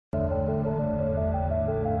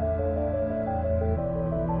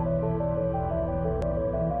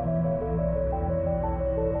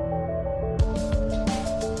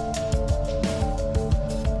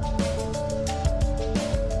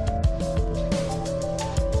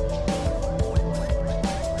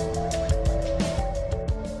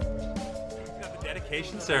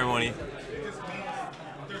dedication ceremony.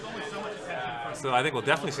 So I think we'll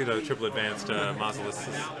definitely see the triple advanced Mausolus.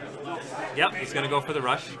 Yep, he's going to go for the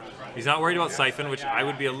rush. He's not worried about Siphon, which I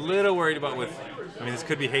would be a little worried about with... I mean, this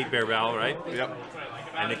could be Hate Bear Val, right? Yep.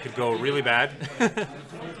 And it could go really bad.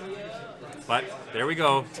 But there we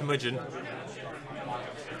go, Temujin.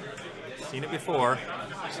 Seen it before.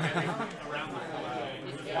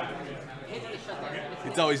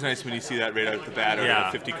 It's always nice when you see that right out of the bat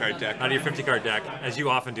out of a 50-card deck. Out of your 50-card deck, as you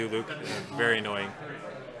often do, Luke. Very annoying.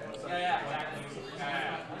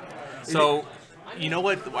 So, you know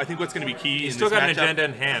what? I think what's going to be key. He's still got an agenda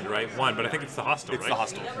in hand, right? One, but I think it's the hostile, It's right? the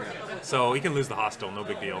hostile. Yeah. So he can lose the hostile, no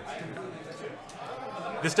big deal.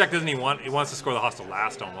 This deck doesn't even want, it wants to score the hostile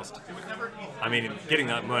last almost. I mean, getting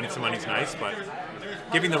that money, some money's nice, but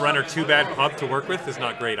giving the runner 2 bad pub to work with is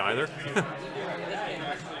not great either.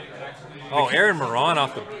 Oh, Aaron Moran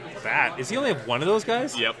off the bat. Does he only have one of those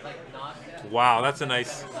guys? Yep. Wow, that's a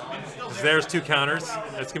nice... There's 2 counters.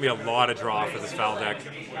 That's going to be a lot of draw for this foul deck.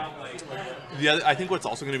 The other, I think what's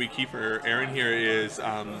also going to be key for Aaron here is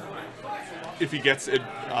if he gets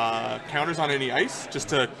counters on any ice, just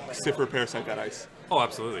to Cipher Parasite that ice. Oh,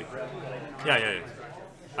 absolutely. Yeah.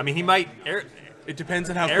 I mean, he might... It depends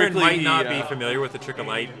on how Aaron quickly might not be familiar with the Trick of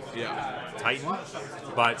Light Titan,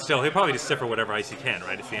 but still, he'll probably just Cipher whatever ice he can,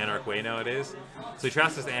 right? It's the Anarch way nowadays. So he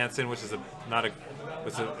trusts Anson, which is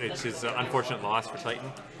which is an unfortunate loss for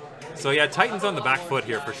Titan. So yeah, Titan's on the back foot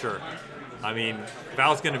here for sure. I mean,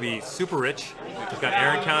 Val's going to be super rich. He's got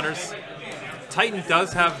Aaron counters. Titan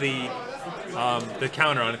does have the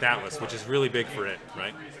counter on its Atlas, which is really big for it,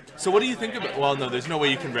 right? So what do you think about? Well, no, there's no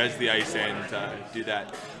way you can res the ice and do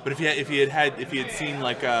that. But if he had seen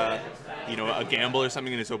like a gamble or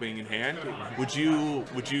something in his opening in hand, would you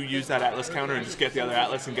use that Atlas counter and just get the other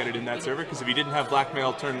Atlas and get it in that server? Because if he didn't have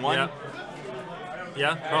blackmail turn 1,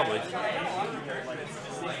 yeah, probably.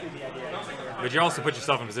 But you also put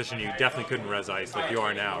yourself in a position you definitely couldn't res ice like you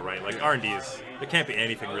are now, right? Like R&D is, there can't be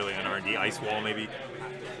anything really on R&D. Ice wall maybe,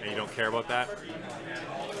 and you don't care about that.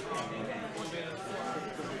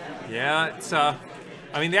 Yeah, it's I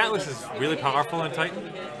mean the Atlas is really powerful in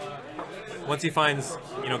Titan. Once he finds,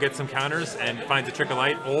 gets some counters and finds a Trick of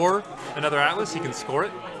Light or another Atlas, he can score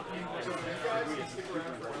it.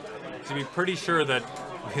 So be pretty sure that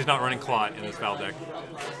he's not running Clot in this Val deck.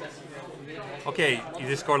 Okay, you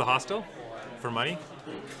just score the hostile for money?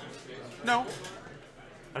 No.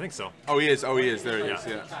 I think so. Oh, he is. There he is.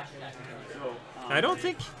 Yeah. I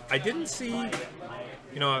didn't see,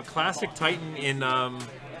 a classic Titan in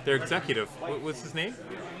their executive. What's his name?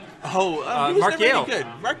 Oh, he was Mark never Yale. Good.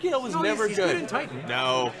 Mark Yale was never he's good. Good in Titan.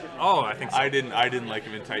 No. Oh, I think so. I didn't like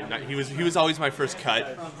him in Titan. He was always my first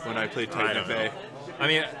cut when I played Titan FA. I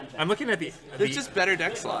mean, I'm looking at the There's just better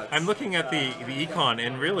deck slots. I'm looking at the econ,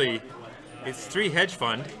 and really, it's 3 hedge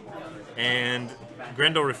fund and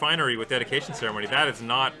Grendel Refinery with dedication ceremony. That is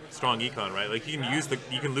not strong econ, right? Like you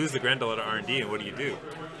can lose the Grendel at R&D, and what do you do?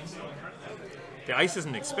 The ice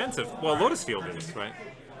isn't expensive. Well, Lotus Field is, right?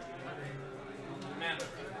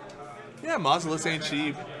 Yeah, Mausolus ain't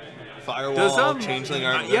cheap. Firewall, Changeling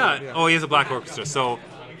aren't good. Yeah. Oh, he has a Black Orchestra. So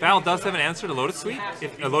Val does have an answer to Lotus Suite,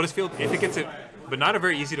 Lotus Field, if it gets it, but not a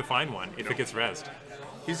very easy to find one if it gets rezzed.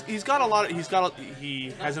 He's got a lot.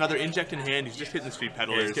 He has another inject in hand. He's just hitting the Street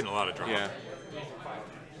Peddlers. Yeah, he's getting a lot of draw. Yeah.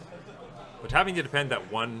 But having to depend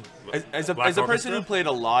that one as a person who played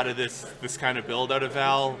a lot of this kind of build out of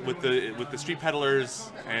Val with the Street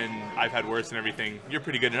Peddlers, and I've had worse and everything, you're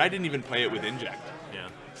pretty good. And I didn't even play it with inject. Yeah.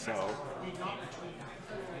 So.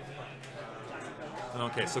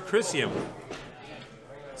 Okay, so Chrysium.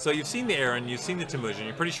 So you've seen the Aaron, you've seen the Temujin.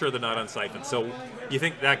 You're pretty sure they're not on Siphon. So you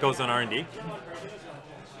think that goes on R&D?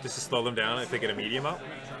 Just to slow them down if they get a medium out?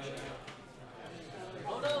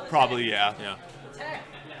 Probably, yeah. Yeah.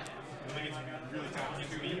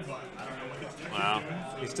 Wow.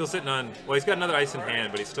 He's still sitting on... Well, he's got another ice in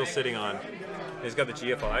hand, but he's still sitting on... He's got the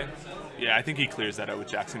GFI. Yeah, I think he clears that out with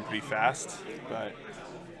Jackson pretty fast, but...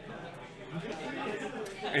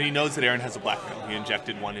 And he knows that Aaron has a blackmail. He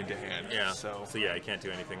injected one into hand. Yeah. So yeah, he can't do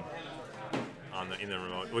anything in the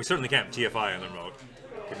remote. Well, he certainly can't GFI on the remote.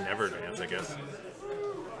 Could never advance, I guess.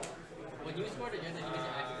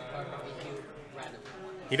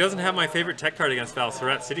 He doesn't have my favorite tech card against Val,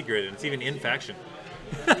 Surratt City Grid, and it's even in faction.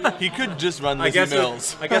 He could just run Lizzie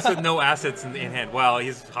Mills. I guess with no assets in hand. Well,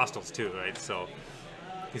 he's hostiles too, right? So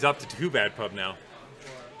he's up to 2 bad pub now.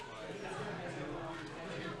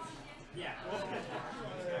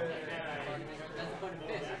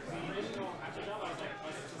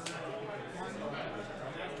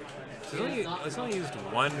 He's only used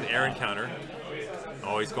one air encounter.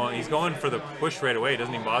 Oh, he's going for the push right away. He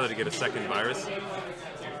doesn't even bother to get a second virus.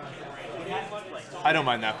 I don't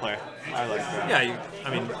mind that play. I like that. Yeah,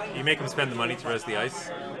 I mean, you make him spend the money to res the ice.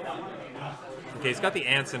 Okay, he's got the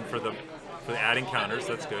Anson for the adding counters.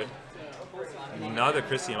 That's good. Another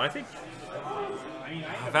Chrysium. I think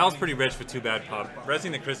Val's pretty rich for 2 bad pub.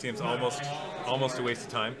 Resing the Chrysium's almost a waste of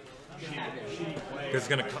time. Because it's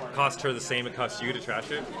going to cost her the same it costs you to trash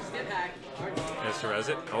it as to res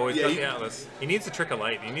it. Oh, he's got the Atlas. He needs a trick of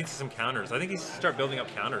light. He needs some counters. I think he should start building up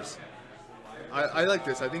counters. I like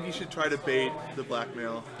this. I think he should try to bait the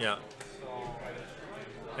blackmail. Yeah.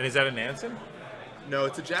 And is that an Anson? No,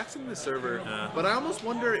 it's a Jackson in the server. But I almost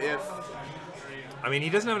wonder if... I mean, he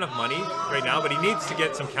doesn't have enough money right now, but he needs to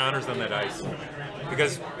get some counters on that ice.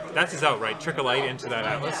 Because that's his out, right? Trick a light into that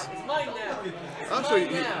Atlas.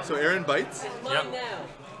 Oh, so Aaron bites? Yep.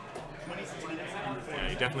 Yeah,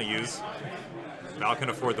 you definitely use. Val can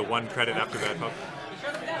afford the 1 credit after bad pub.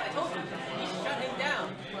 Shut him down. I told you. He shut him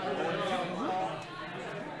down.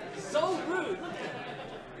 So rude.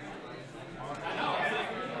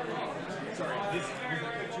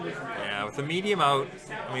 Yeah, with the medium out,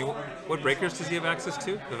 I mean, what breakers does he have access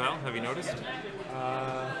to, the Val? Have you noticed?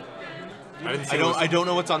 I don't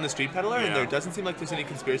know what's on the Street Peddler, Yeah. and there doesn't seem like there's any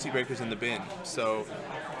conspiracy breakers in the bin. So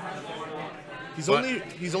he's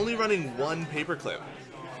only running 1 paperclip.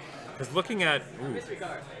 Because looking at... Ooh,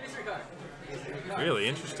 really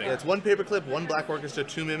interesting. Yeah, it's 1 paperclip, 1 Black Orchestra,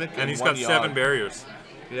 2 Mimic, And he's 1 got Yogg. 7 barriers.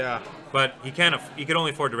 Yeah. But he can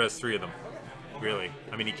only afford to res 3 of them. Really.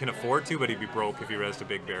 I mean, he can afford to, but he'd be broke if he resed a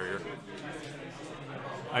big barrier.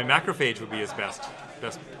 I mean, Macrophage would be his best. He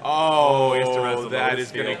has to res the that Lotus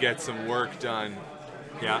is going to Field. get some work done.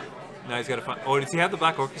 Yeah. Now he's got to find... Oh, does he have the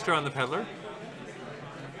Black Orchestra on the Peddler?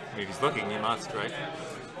 I mean, if he's looking, he must, right?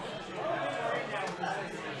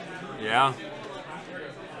 Yeah.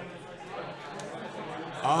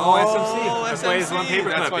 Oh, SMC. That's why he's 1 paperclip.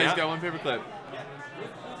 That's why yeah. he's got 1 paperclip.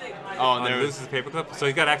 Oh, and There there loses paperclip. So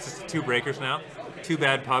he's got access to 2 breakers now. 2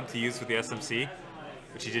 bad pub to use with the SMC,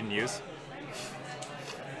 which he didn't use.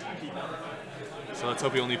 So let's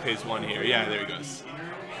hope he only pays 1 here. Yeah, there he goes.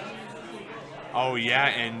 Oh yeah,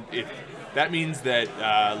 and if that means that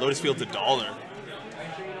Lotus Field's $1.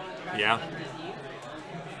 Yeah.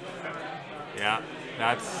 Yeah.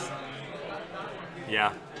 That's...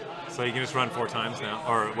 Yeah. So you can just run 4 times now,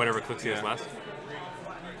 or whatever clicks he has left.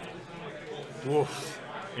 Woof.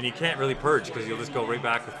 And you can't really purge because you'll just go right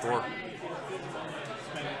back with 4.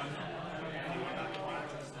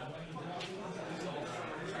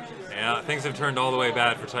 Yeah, things have turned all the way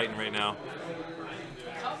bad for Titan right now.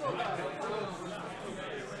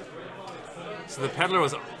 So the Peddler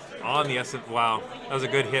was on the SM. Wow, that was a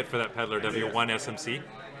good hit for that Peddler. W1 SMC.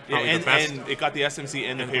 Yeah, Probably the best. and it got the SMC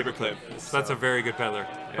and the paperclip. So that's a very good Peddler.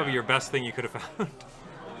 Probably your best thing you could have found.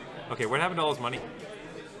 Okay, what happened to all his money?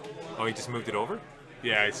 Oh, he just moved it over?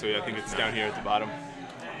 Yeah, so I think it's down here at the bottom.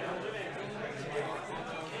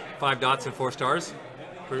 5 dots and 4 stars.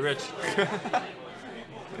 Pretty rich.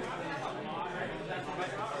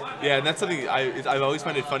 Yeah, and that's something I've always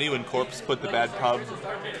found it funny when Corps put the bad pub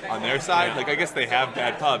on their side. Yeah. Like, I guess they have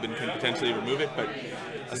bad pub and can potentially remove it, but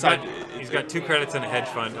He's got 2 credits and a hedge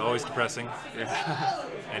fund. Always depressing. Yeah.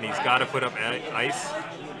 And he's got to put up ice.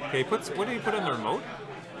 Okay, what did he put on the remote?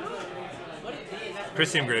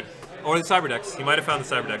 Chrysium Grid. Or the Cyberdex. He might have found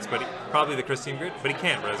the Cyberdex, but probably the Chrysium Grid. But he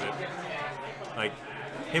can't res it. Like,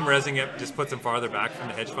 him resing it just puts him farther back from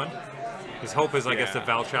the hedge fund. His hope is, I guess, that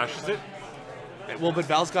Val trashes it. Well, but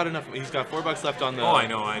Val's got enough. He's got $4 left on the. Oh, I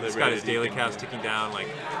know. He's got his Reddit. daily cast ticking down. Like,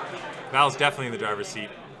 Val's definitely in the driver's seat.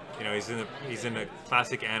 You know, he's in a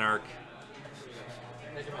classic Anarch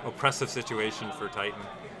oppressive situation for Titan.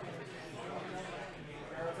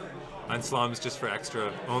 Unslums just for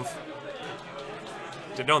extra oomph.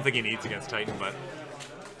 I don't think he needs against Titan, but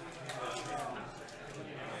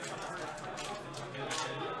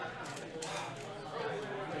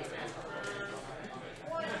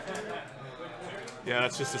Yeah,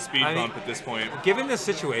 that's just a speed bump at this point. given this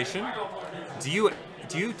situation, do you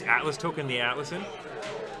Atlas token the Atlas in?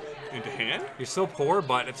 Into hand? You're so poor,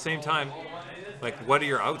 but at the same time, like, what are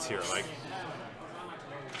your outs here? Like,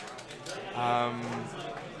 I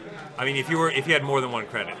mean, if you had more than 1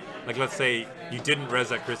 credit, like let's say you didn't res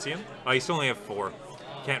that Chrysium, you still only have 4.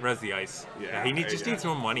 Can't res the ice. Yeah, he just needs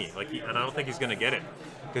more money. Like, and I don't think he's gonna get it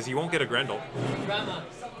because he won't get a Grendel, Grandma.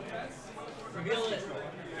 Reveal it.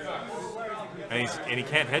 and he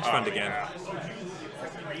can't hedge fund again.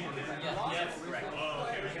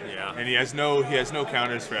 Yeah, And he has no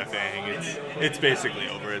counters for FAing. It's basically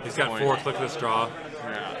over at this he's got point. 4 clickless draw.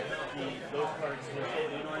 Yeah.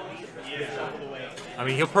 I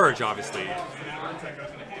mean, he'll purge, obviously.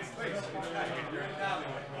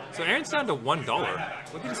 So Aaron's down to $1.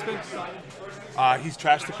 What did he spend? He's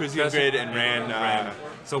trashed the Prisium grid and ran.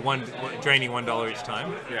 So draining $1 each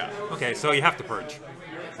time. Yeah. Okay, so you have to purge.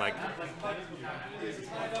 Like,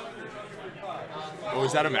 Oh,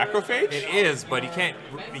 is that a macrophage? it is, but you can't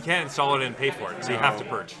install it and pay for it. So you have to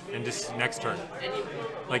purge, and just next turn.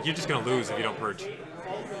 Like, you're just gonna lose if you don't purge.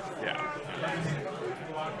 Yeah.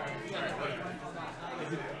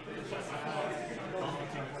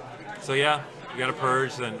 So yeah, you gotta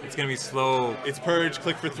purge. Then it's gonna be slow. It's purge.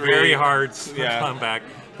 Click for 3. Very hard. Yeah. Come back.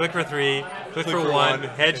 Click for 3. Click for for 1. 1.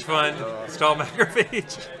 Hedge fund. Stall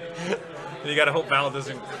macrophage. And you gotta hope Val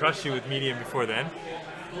doesn't crush you with medium before then.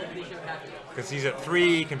 Because he's at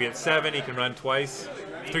 3, he can be at 7, he can run twice,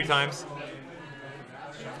 3 times.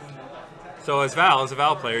 So as a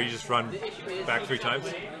Val player, you just run back 3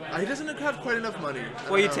 times. He doesn't have quite enough money.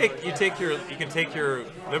 Well, you can take your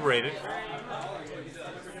liberated,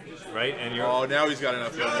 right? And you're Oh, now he's got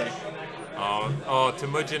enough money.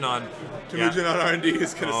 Temujin on Temujin on R&D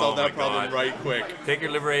is going to solve my that problem God. right quick. Take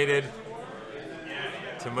your liberated.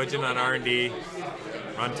 Temujin on R&D.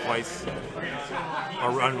 Run twice. Or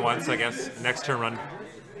run once, I guess. Next turn, run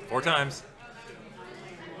 4 times.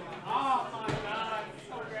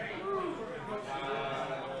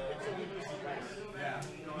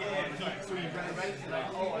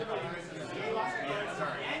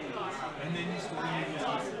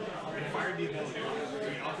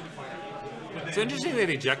 It's interesting that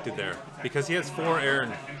he ejected there because he has 4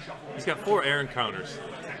 Aaron. He's got 4 Aaron counters,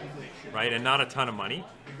 right, and not a ton of money.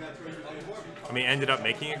 I mean, ended up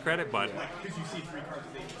making a credit, but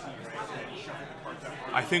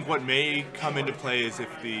I think what may come into play is if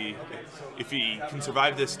he can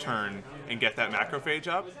survive this turn and get that macrophage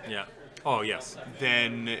up. yeah. Oh yes.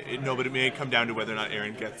 Then but it may come down to whether or not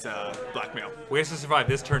Aaron gets blackmail. We have to survive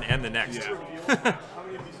this turn and the next. Yeah.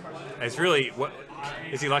 It's really what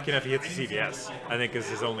is he lucky enough he hits the CVS? I think is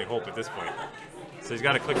his only hope at this point. So he's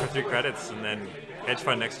got to click for 3 credits and then hedge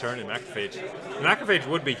fund next turn and macrophage. The macrophage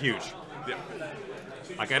would be huge. Yeah.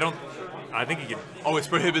 Like I think he could. Oh, it's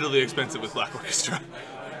prohibitively expensive with Black Orchestra.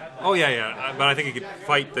 Oh yeah. But I think he could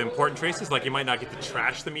fight the important traces. Like you might not get to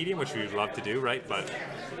trash the medium, which we'd love to do, right? But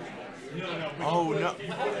Oh no.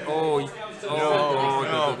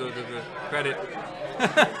 no. Credit.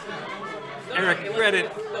 Eric,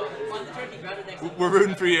 credit. We're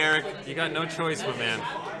rooting for you, Eric. You got no choice, my man.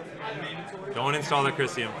 Don't install the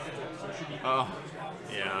Chrysium. Oh.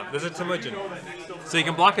 Yeah, there's a Temujin. So you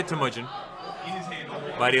can block a Temujin,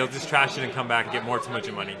 but he'll just trash it and come back and get more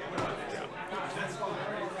Temujin money.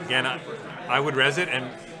 Again, I would res it, and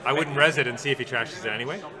I wouldn't res it and see if he trashes it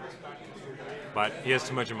anyway. But he has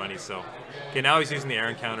Temujin money, so. Okay, now he's using the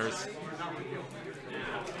Aaron counters.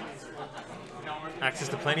 Access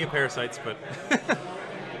to plenty of parasites, but...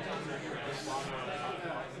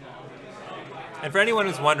 And for anyone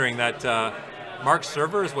who's wondering, that Mark's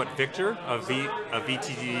server is what Victor of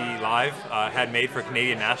VTG Live had made for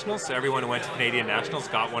Canadian Nationals. So everyone who went to Canadian Nationals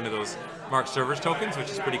got one of those Mark Servers tokens, which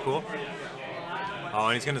is pretty cool. Oh,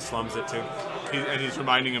 and he's going to slums it too. And he's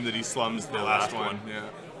reminding him that he slums the last one. Yeah.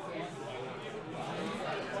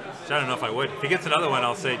 Which I don't know if I would. If he gets another one,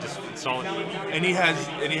 I'll say just install it. And he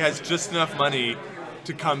has just enough money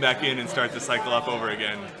to come back in and start the cycle up over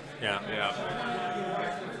again. Yeah. Yeah.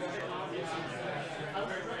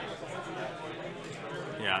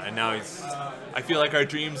 Yeah, and now he's... I feel like our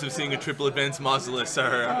dreams of seeing a triple advanced Mausolus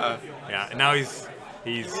are... Yeah, and now he's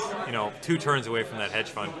 2 turns away from that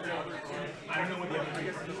hedge fund.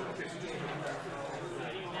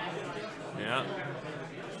 Yeah.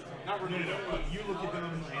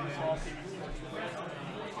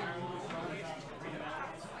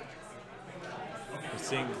 We're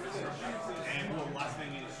seeing...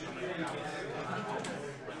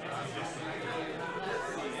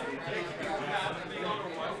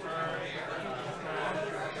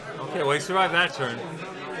 Okay, well he survived that turn.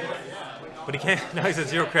 But he can't, now he's at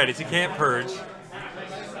 0 credits, he can't purge.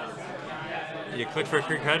 You click for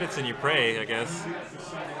 3 credits and you pray, I guess.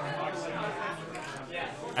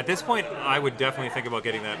 At this point, I would definitely think about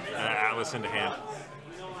getting that Atlas into hand.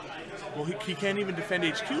 Well, he can't even defend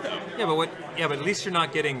HQ though. Yeah, but at least you're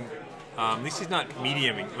not getting, at least he's not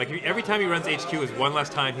mediuming. Like every time he runs HQ is one less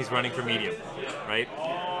time he's running for medium, right?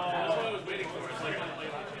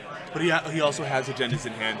 But he also has agendas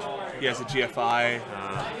in hand. He has a GFI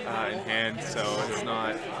in hand, so it's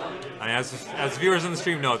not... And as viewers on the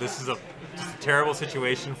stream know, this is just a terrible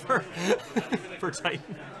situation for for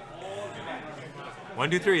Titan. 1,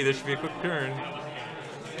 2, 3. This should be a quick turn.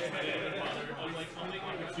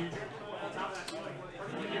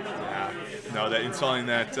 Yeah. No, that installing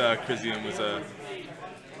that Crisium was a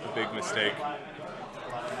big mistake.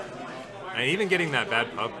 And even getting that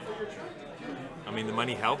bad pub, I mean, the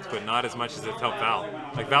money helped, but not as much as it helped Val.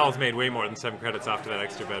 Like, Val's made way more than 7 credits after that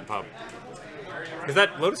extra bad pub. Because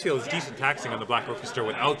that Lotus Field is decent taxing on the Black Orchestra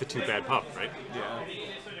without the 2 bad pub, right? Yeah.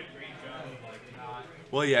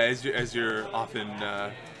 Well, yeah, as you're often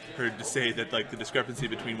heard to say, that like the discrepancy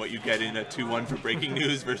between what you get in a 2-1 for breaking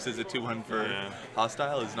news versus a 2-1 for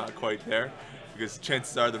hostile is not quite there, because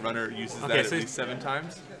chances are the runner uses that at least 7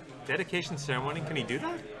 times. Dedication ceremony, can he do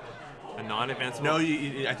that? A non-advanced? No,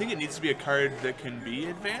 I think it needs to be a card that can be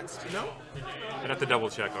advanced. No, I'd have to double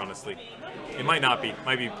check, honestly. It might not be. It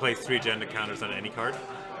might be place 3 agenda counters on any card.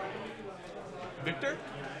 Victor?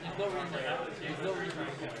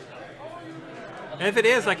 And if it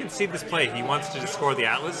is, I can see this play. He wants to just score the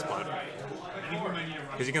Atlas spot.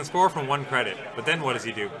 Because he can score from 1 credit. But then what does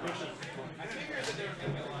he do?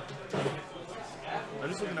 I'm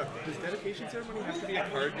just looking up. Does Dedication Ceremony have to be a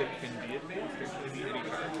card that can be advanced, or can it be any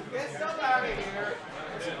card?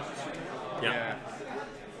 Yeah.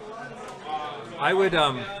 I would,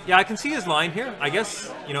 yeah, I can see his line here. I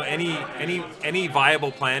guess, you know, any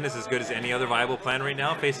viable plan is as good as any other viable plan right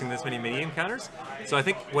now, facing this many mini encounters. So I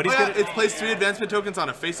think what he's gonna... It plays 3 advancement tokens on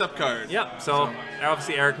a face-up card. Yeah, so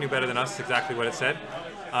obviously Eric knew better than us exactly what it said.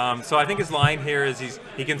 So I think his line here is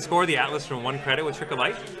he can score the Atlas from 1 credit with Trick of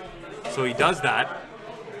Light. So he does that.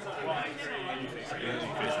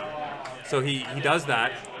 So he does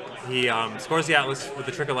that. He scores the Atlas with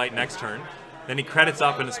the Trick of Light next turn. Then he credits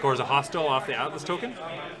up and scores a hostile off the Atlas token.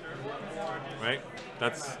 Right?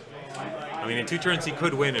 That's... I mean, in 2 turns he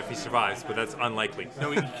could win if he survives, but that's unlikely.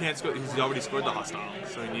 No, he can't score. He's already scored the hostile,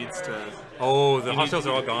 so he needs to... Oh, the hostiles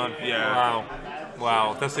are all gone. Yeah. Wow.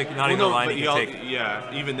 Wow. That's like not even a line he can take.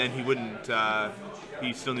 Yeah, even then he wouldn't...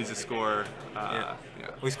 he still needs to score... yeah.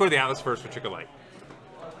 Well, he scored the Atlas first with Trick of Light.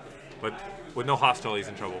 But with no hostile, he's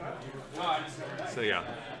in trouble. So, yeah.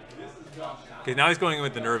 Okay, now he's going in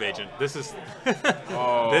with the Nerve Agent. This is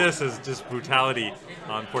this is just brutality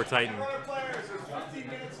on poor Titan.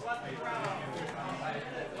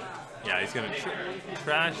 Yeah, he's gonna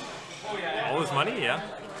trash all his money. Yeah,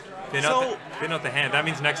 thin out the hand. That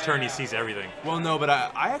means next turn he sees everything. Well, no, but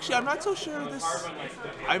I'm not so sure this.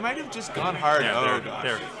 I might have just gone hard. Yeah, gosh.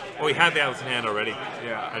 there. Oh, he had the Atlas in hand already.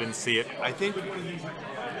 Yeah, I didn't see it. I think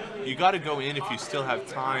you got to go in if you still have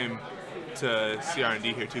time to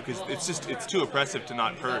CR&D here too, because it's too oppressive to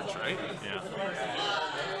not purge, right? Yeah.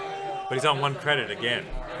 But he's on 1 credit again.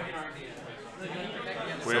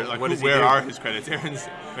 Where are his credits? Aaron's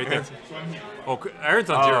right there. Oh, Aaron's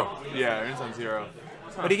on 0. Yeah, Aaron's on 0.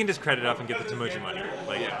 But he can just credit up and get the Temujin money.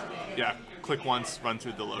 Like, yeah. Click once, run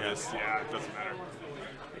through the Lotus. Yeah, it doesn't matter.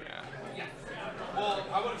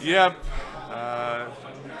 Yeah. Yep.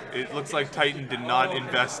 It looks like Titan did not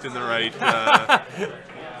invest in the right.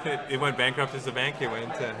 It went bankrupt as a bank. It went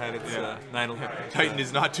had its 9. Titan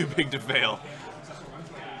is not too big to fail.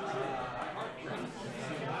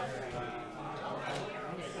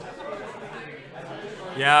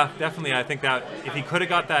 Yeah, definitely. I think that if he could have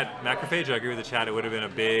got that macrophage, I agree with the chat, it would have been a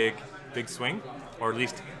big swing, or at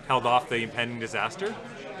least held off the impending disaster.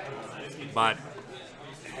 But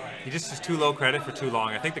he just is too low credit for too long.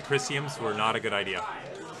 I think the Crisiums were not a good idea.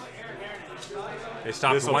 They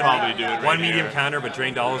stopped one medium counter, but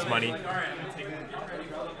drained all his money.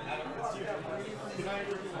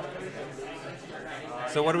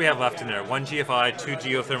 So what do we have left in there? 1 GFI, 2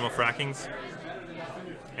 geothermal frackings,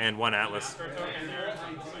 and 1 Atlas.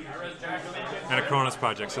 And a Cronus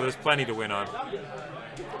project, so there's plenty to win on.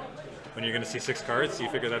 When you're going to see 6 cards, you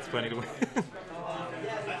figure that's plenty to win.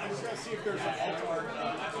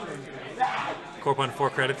 Corp on 4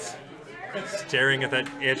 credits, staring at that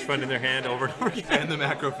edge fund in their hand over and over again. And the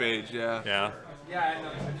macrophage, yeah. Yeah.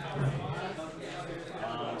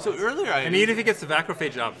 So earlier, and even if he gets the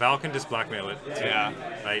macrophage up, Val can just blackmail it. Too, yeah.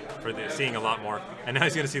 Right, for seeing a lot more. And now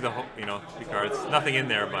he's going to see the whole, 3 cards. Nothing in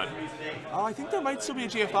there, but. Oh, I think there might still be a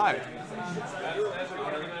GFI.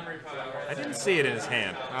 I didn't see it in his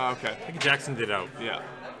hand. Oh, okay. I think Jackson did out. Yeah.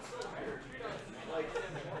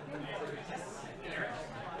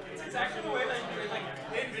 It's actually the way that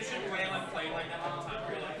they envision Wayland playing like that all the time.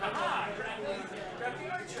 You're like, aha, grab the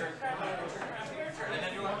archer, and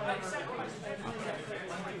then you'll have like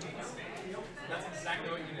That's exactly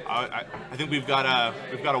what you did. I think we've got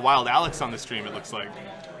a wild Alex on the stream. It looks like.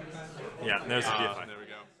 Yeah, there's the GFI.